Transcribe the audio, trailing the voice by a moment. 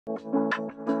Welcome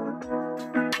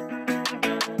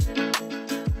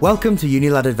to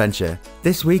UNILAD Adventure.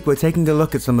 This week we're taking a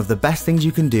look at some of the best things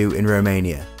you can do in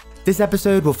Romania. This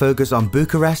episode will focus on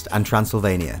Bucharest and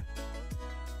Transylvania.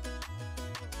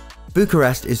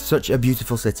 Bucharest is such a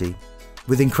beautiful city,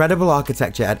 with incredible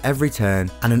architecture at every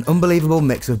turn and an unbelievable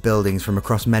mix of buildings from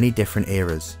across many different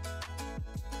eras.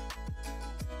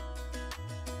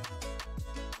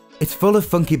 It's full of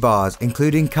funky bars,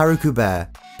 including Carucu Bear,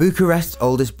 Bucharest's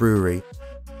oldest brewery,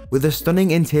 with a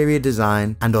stunning interior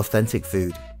design and authentic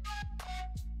food.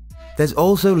 There's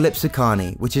also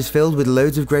Libearty, which is filled with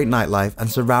loads of great nightlife and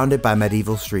surrounded by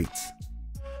medieval streets.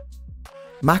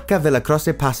 Maca Villa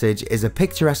Croce Passage is a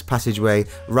picturesque passageway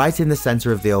right in the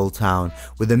centre of the old town,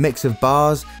 with a mix of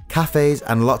bars, cafes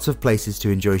and lots of places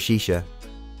to enjoy shisha.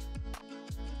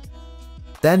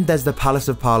 Then there's the Palace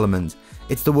of Parliament.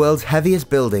 It's the world's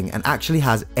heaviest building and actually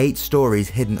has 8 stories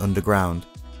hidden underground.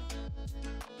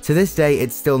 To this day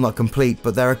it's still not complete,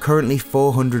 but there are currently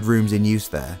 400 rooms in use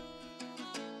there.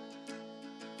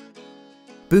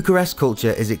 Bucharest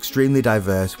culture is extremely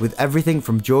diverse, with everything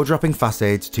from jaw-dropping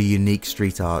facades to unique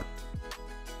street art.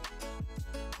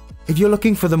 If you're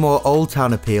looking for the more old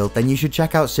town appeal, then you should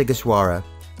check out Sighisoara.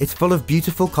 It's full of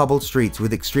beautiful cobbled streets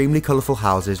with extremely colourful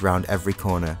houses round every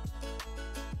corner.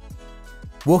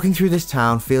 Walking through this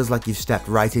town feels like you've stepped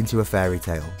right into a fairy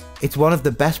tale. It's one of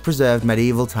the best preserved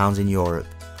medieval towns in Europe,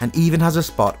 and even has a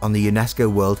spot on the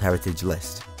UNESCO World Heritage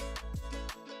List.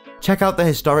 Check out the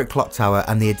historic clock tower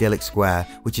and the idyllic square,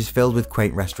 which is filled with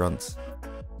quaint restaurants.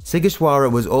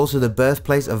 Sighisoara was also the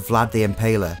birthplace of Vlad the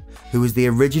Impaler, who was the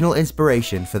original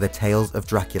inspiration for the tales of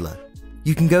Dracula.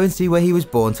 You can go and see where he was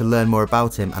born to learn more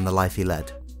about him and the life he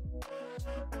led.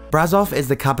 Brasov is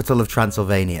the capital of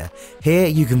Transylvania. Here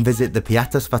you can visit the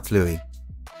Piața Sfatlui.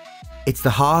 It's the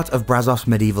heart of Brasov's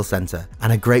medieval centre,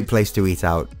 and a great place to eat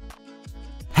out.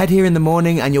 Head here in the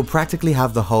morning and you'll practically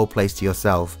have the whole place to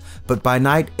yourself, but by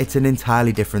night it's an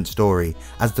entirely different story,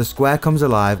 as the square comes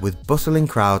alive with bustling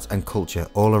crowds and culture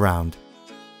all around.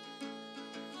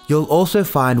 You'll also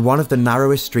find one of the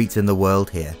narrowest streets in the world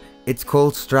here. It's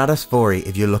called Strada Sfori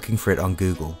if you're looking for it on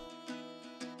Google.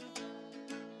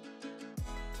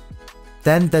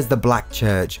 Then there's the Black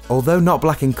Church. Although not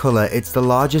black in colour, it's the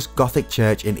largest Gothic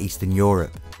church in Eastern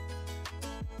Europe.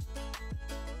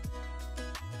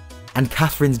 And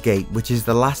Catherine's Gate, which is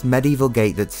the last medieval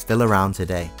gate that's still around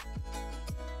today.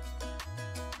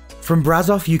 From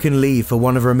Brasov you can leave for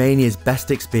one of Romania's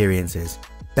best experiences,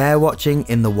 bear watching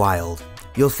in the wild.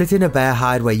 You'll sit in a bear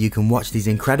hide where you can watch these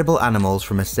incredible animals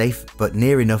from a safe but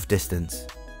near enough distance.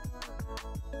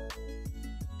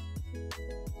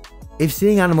 If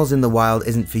seeing animals in the wild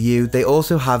isn't for you, they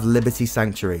also have Libearty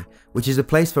Sanctuary, which is a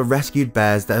place for rescued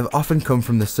bears that have often come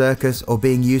from the circus or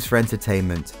being used for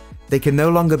entertainment. They can no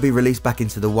longer be released back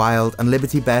into the wild, and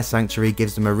Libearty Bear Sanctuary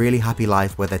gives them a really happy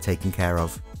life where they're taken care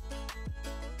of.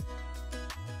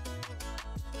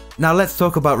 Now let's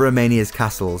talk about Romania's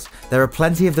castles. There are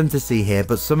plenty of them to see here,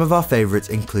 but some of our favourites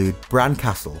include Bran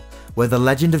Castle, where the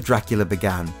legend of Dracula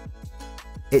began.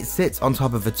 It sits on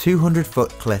top of a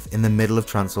 200-foot cliff in the middle of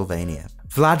Transylvania.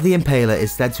 Vlad the Impaler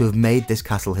is said to have made this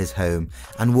castle his home,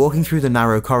 and walking through the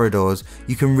narrow corridors,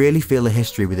 you can really feel the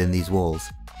history within these walls.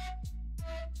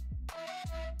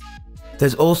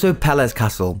 There's also Peles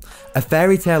Castle, a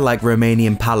fairy tale-like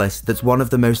Romanian palace that's one of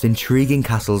the most intriguing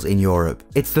castles in Europe.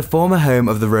 It's the former home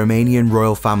of the Romanian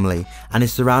royal family and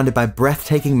is surrounded by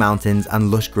breathtaking mountains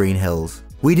and lush green hills.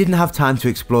 We didn't have time to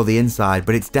explore the inside,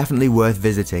 but it's definitely worth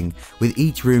visiting, with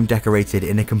each room decorated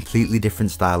in a completely different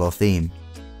style or theme.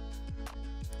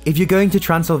 If you're going to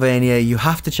Transylvania, you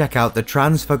have to check out the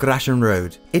Transfagarasan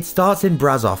Road. It starts in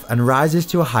Brasov and rises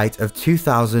to a height of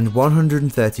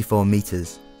 2,134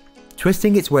 meters.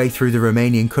 Twisting its way through the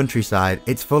Romanian countryside,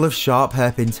 it's full of sharp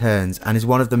hairpin turns and is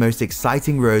one of the most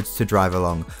exciting roads to drive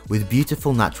along, with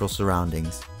beautiful natural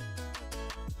surroundings.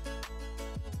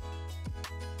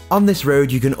 On this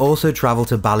road you can also travel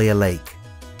to Balea Lake.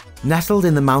 Nestled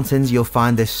in the mountains you'll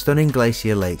find this stunning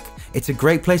glacier lake. It's a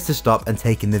great place to stop and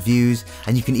take in the views,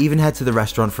 and you can even head to the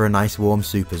restaurant for a nice warm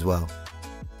soup as well.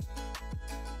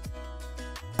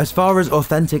 As far as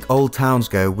authentic old towns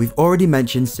go, we've already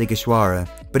mentioned Sighisoara,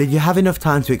 but if you have enough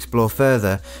time to explore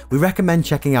further, we recommend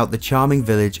checking out the charming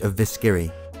village of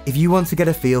Viscri. If you want to get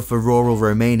a feel for rural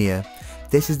Romania,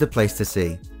 this is the place to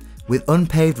see. With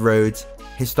unpaved roads,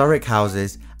 historic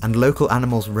houses, and local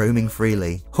animals roaming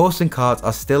freely, horse and cart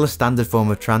are still a standard form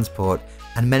of transport,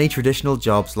 and many traditional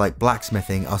jobs like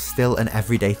blacksmithing are still an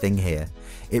everyday thing here.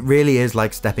 It really is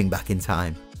like stepping back in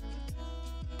time.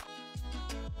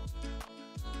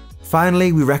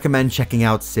 Finally, we recommend checking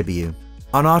out Sibiu.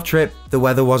 On our trip, the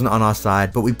weather wasn't on our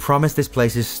side, but we promise this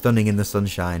place is stunning in the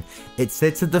sunshine. It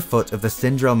sits at the foot of the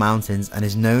Sindrel Mountains and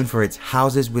is known for its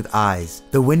houses with eyes.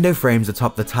 The window frames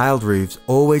atop the tiled roofs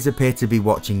always appear to be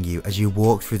watching you as you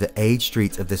walk through the aged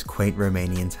streets of this quaint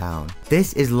Romanian town.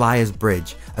 This is Liar's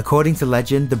Bridge. According to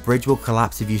legend, the bridge will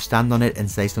collapse if you stand on it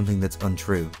and say something that's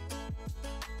untrue.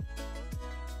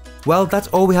 Well, that's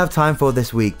all we have time for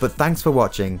this week, but thanks for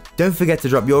watching. Don't forget to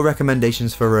drop your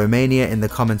recommendations for Romania in the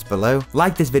comments below,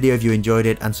 like this video if you enjoyed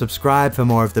it, and subscribe for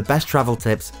more of the best travel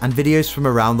tips and videos from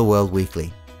around the world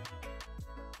weekly.